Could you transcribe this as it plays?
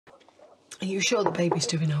Are you sure the baby's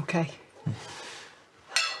doing okay?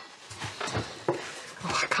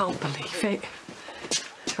 Oh, I can't believe it.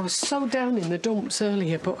 I was so down in the dumps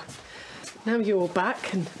earlier, but now you're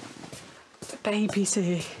back and the baby's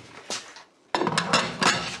here.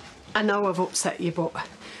 I know I've upset you, but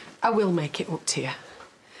I will make it up to you.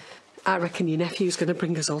 I reckon your nephew's going to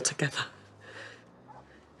bring us all together.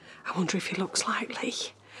 I wonder if he looks like Lee.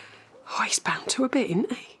 Oh, he's bound to a bit,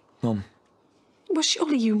 isn't he? Mum. Well,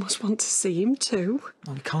 surely you must want to see him too.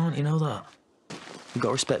 No, we can't, you know that. We've got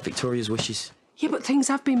to respect Victoria's wishes. Yeah, but things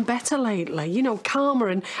have been better lately. You know, calmer,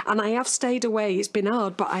 and I have stayed away. It's been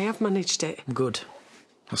hard, but I have managed it. Good.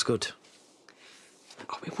 That's good.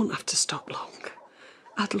 Oh, we won't have to stop long.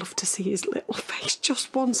 I'd love to see his little face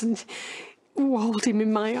just once and hold him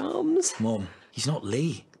in my arms. Mum, he's not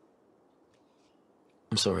Lee.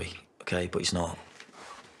 I'm sorry, OK, but he's not.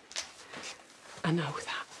 I know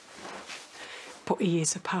that. But he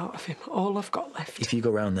is a part of him, all I've got left. If you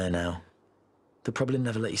go round there now, they'll probably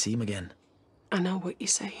never let you see him again. I know what you're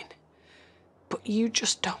saying. But you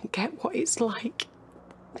just don't get what it's like.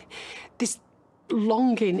 This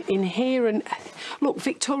longing in here and... Look,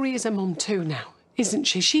 Victoria's a mum too now, isn't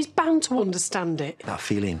she? She's bound to understand it. That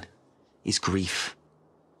feeling is grief.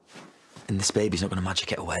 And this baby's not going to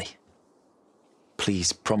magic it away.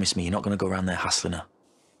 Please, promise me you're not going to go around there hassling her.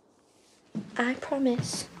 I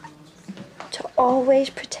promise to always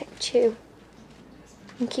protect you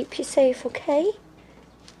and keep you safe, okay?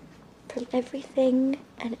 From everything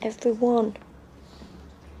and everyone.